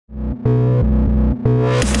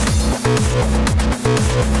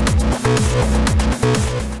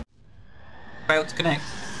connect.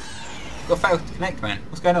 Got failed to connect, man.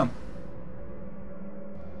 What's going on?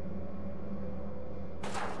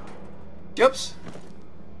 Jobs?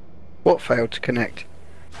 What failed to connect?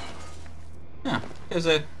 Yeah, there's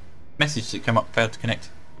a message that came up, failed to connect.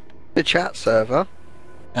 The chat server.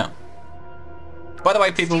 Oh. By the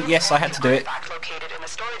way, people, yes, I had to do it.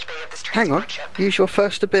 Hang on. Use your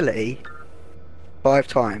first ability 5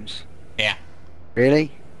 times. Yeah.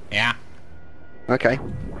 Really? Yeah. Okay.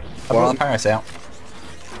 I brought the Paris out.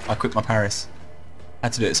 I quit my Paris.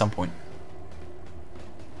 Had to do it at some point.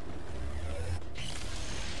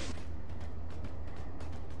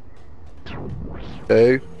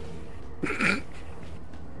 Two.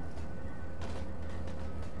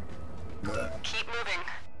 Keep moving.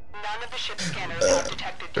 None of the ship's scanners have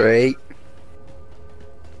detected you. 3.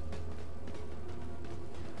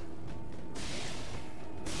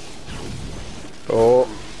 4.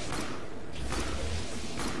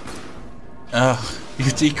 Ugh,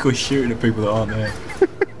 you decoy shooting at people that aren't there.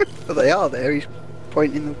 But they are there. He's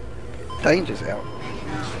pointing the dangers out.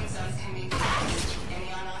 Any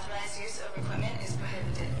unauthorized use of equipment is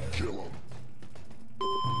prohibited.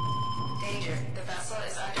 Danger. The vessel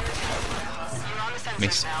is under attack by a hostile. You're on the sensors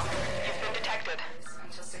Miss. now. You've been detected.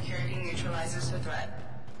 Until security neutralizes the threat.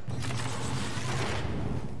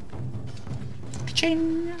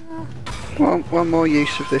 One more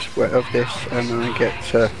use of this, and I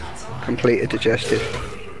get completed digestive.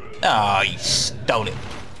 Ah, you stole it.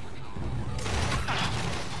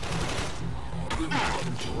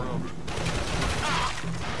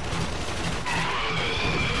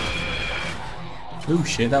 Oh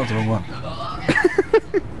shit, that was the wrong one.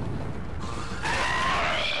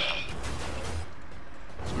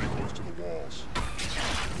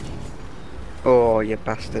 Oh, you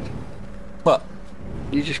bastard. What?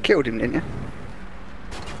 You just killed him, didn't you?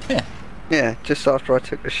 Yeah. Yeah, just after I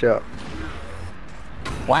took the shot.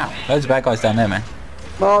 Wow, loads of bad guys down there, man.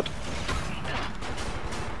 Mod!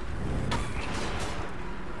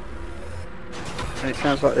 It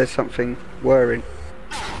sounds like there's something whirring.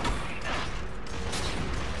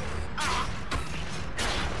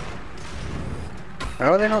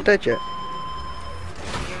 Oh, they're not dead yet.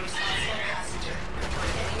 Your responsible passenger. Report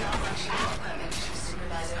any malfunctioning equipment to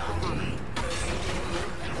supervisor on duty for the safety of you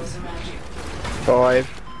and those around you.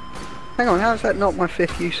 5. Hang on, how is that not my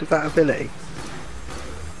 5th use of that ability?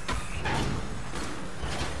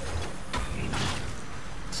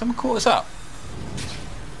 Someone caught us up.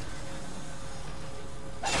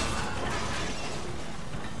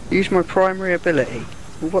 Use my primary ability.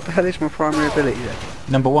 Well, what the hell is my primary ability then?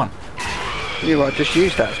 Number 1. You know what, I just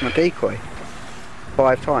used that as my decoy.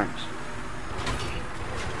 5 times.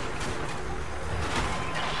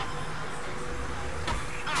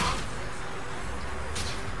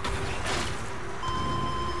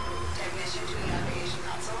 Technician to the navigation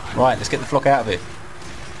console. Right, let's get the flock out of here.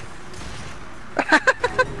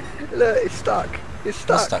 Look, it's stuck. It's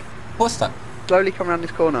stuck. What's stuck? What's stuck? Slowly come around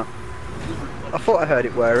this corner. I thought I heard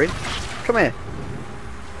it whirring. Come here.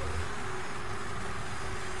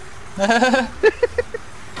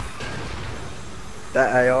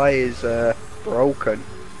 That AI is broken.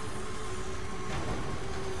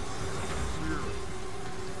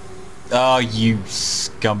 Oh, you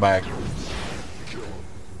scumbag.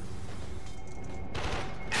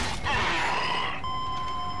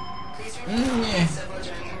 Please remain accessible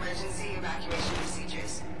during emergency evacuation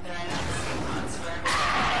procedures. There are enough escape pods for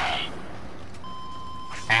everyone.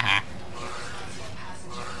 Haha.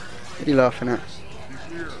 What are you laughing at?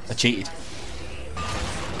 I cheated.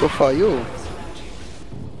 What are you?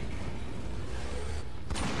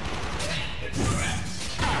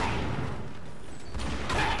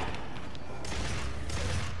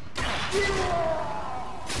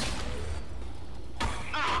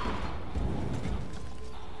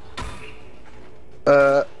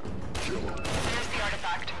 There's the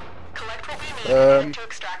artifact. Collect what we need and head to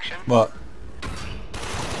extraction. What?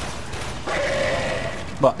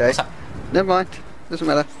 What? Okay. What's that? Never mind. Doesn't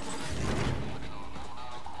matter.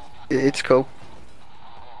 It's cool.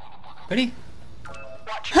 Ready?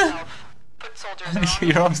 Watch yourself. Put soldiers on.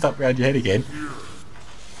 Your arm stuck behind your head again.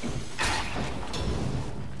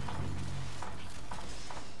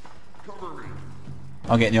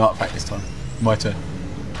 I'm getting the artifact this time. My turn.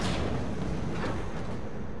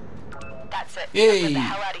 That's it. Yay. Get the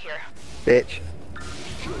hell out of here. Bitch.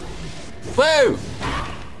 Whoa!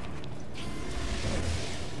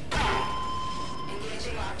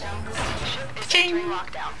 Engaging lockdown procedure. Ship is entering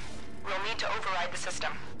lockdown. We'll need to override the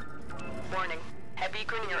system. Warning. Heavy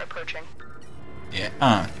Grineer approaching. Yeah.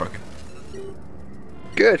 Ah, it's broken.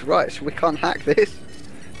 Good, right, so we can't hack this.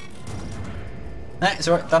 Nah, it's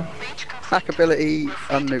alright, done. Breach complete. Hack ability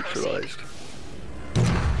unneutralized.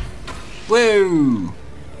 Whoa!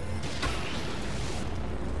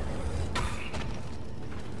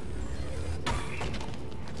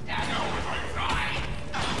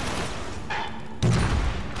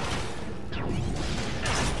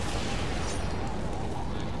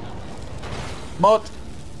 Mod!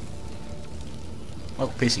 Oh,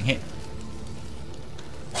 piercing hit.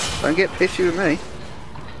 Don't get pissy with me.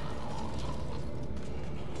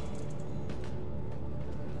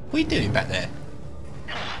 What are you doing back there?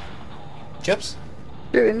 Jobs?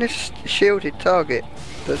 Shooting this shielded target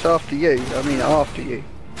that's after you. I mean after you.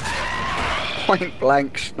 Point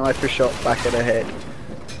blank sniper shot back of the head.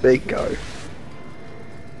 Bingo.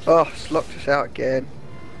 Oh, it's locked us out again.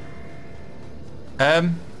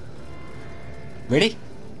 Really?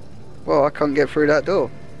 Well, I can't get through that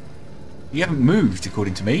door. You haven't moved,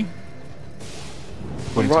 according to me. I'm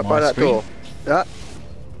According to right my by that screen. door. That.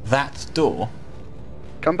 That door?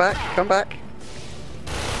 Come back, come back.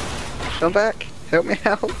 Come back. Help me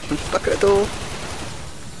out. I'm stuck at the door.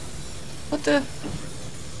 What the?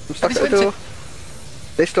 I'm stuck This at the went door.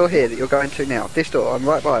 This door here that you're going to now. This door. I'm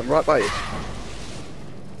right by you.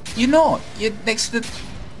 You're not. You're next to the...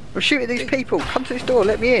 I'm shooting these people. Come to this door.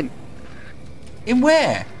 Let me in. In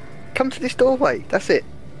where? Come to this doorway. That's it.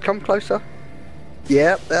 Come closer.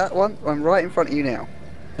 Yep, that one. I'm right in front of you now.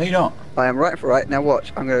 No, you're not. I am right. Right now,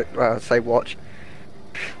 watch. I'm gonna say watch.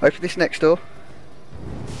 Open this next door.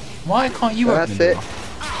 Why can't you That's open the it. door?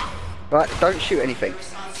 Right. Don't shoot anything.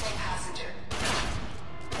 Responsible passenger.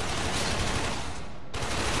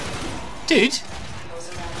 Dude,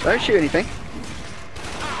 Those around Don't shoot anything.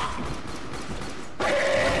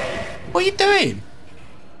 what are you doing?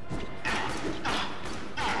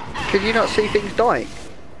 Can you not see things dying?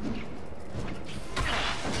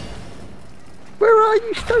 Where are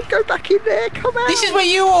you? Don't go back in there. Come out. This is where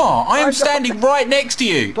you are. I I'm am not- standing right next to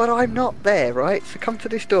you. But I'm not there, right? So come to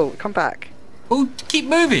this door. Come back. Well, keep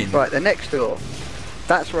moving. Right, the next door.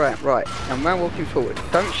 That's where I am. Right, I'm now walking forward.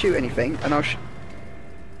 Don't shoot anything, and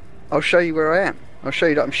I'll show you where I am. I'll show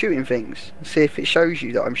you that I'm shooting things. See if it shows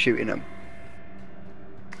you that I'm shooting them.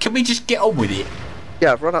 Can we just get on with it?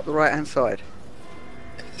 Yeah, I've run up the right hand side.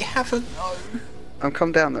 You haven't. No. I'm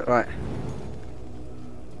come down that right.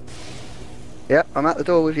 Yeah, I'm at the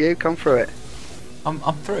door with you. Come through it. I'm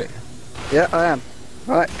through it. Yeah, I am.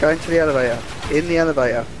 Right, go into the elevator. In the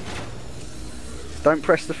elevator. Don't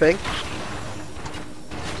press the thing.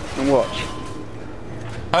 And watch.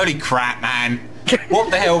 Holy crap, man. What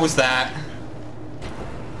the hell was that?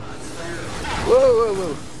 Whoa, whoa,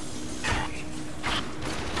 whoa.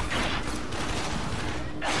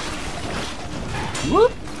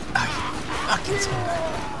 Whoop. Oh,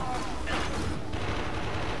 fucking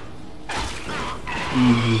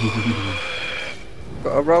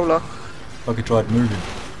Got a roller. I could try moving.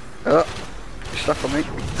 Oh, you're stuck on me.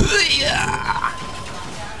 Yeah.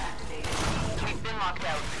 We've been locked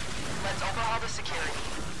out. Let's overhaul the security.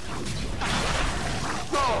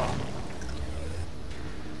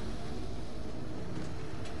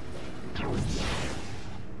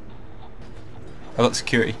 I got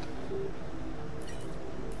security.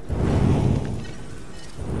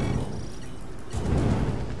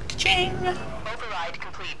 Ka-ching. Override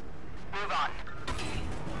complete. Move on.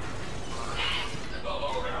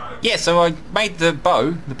 Yeah, so I made the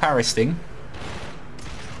bow, the Paris thing,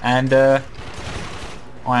 and I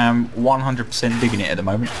am 100% digging it at the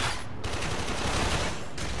moment.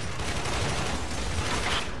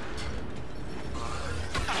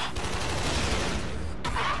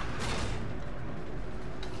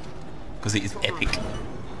 Because it is epic.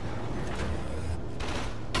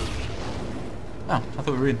 Oh, I thought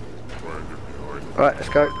we were in. Right, let's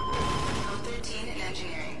go. Code 13 in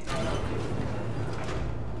engineering.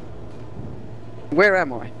 Where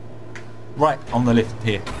am I? Right on the lift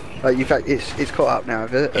here. Oh, in fact, it's caught up now,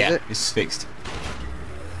 is it? Yeah, Is it? it's fixed.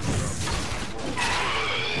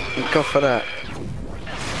 Thank God for that.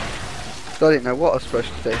 So I didn't know what I was supposed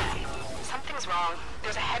to do. Something's wrong.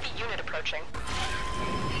 There's a heavy unit approaching.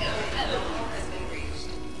 Has been reached.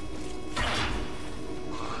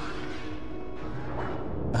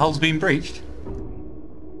 The hull's been breached.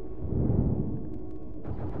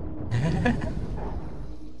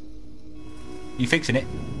 You fixing it?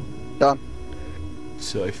 Done.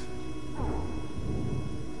 Safe.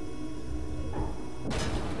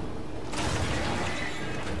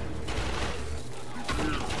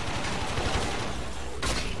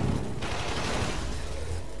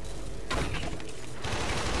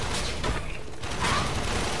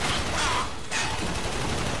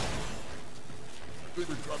 think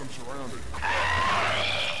we've got him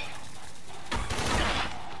surrounded.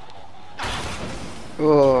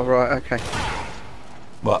 Oh, right, okay.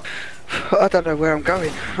 What? I don't know where I'm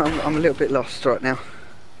going. I'm a little bit lost right now.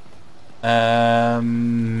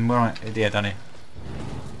 Right, yeah, done it.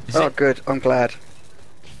 Is Oh, it? good. I'm glad.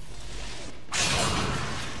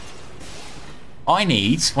 I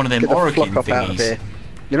need one of them Get the origin flock up out of thingies here.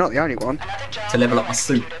 You're not the only one. Another job to level up my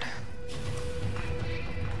suit. executed.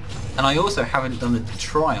 And I also haven't done the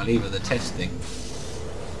trial either, the testing.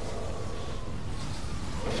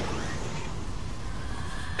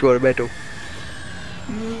 Do you want a medal?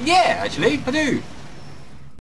 Yeah, actually, I do.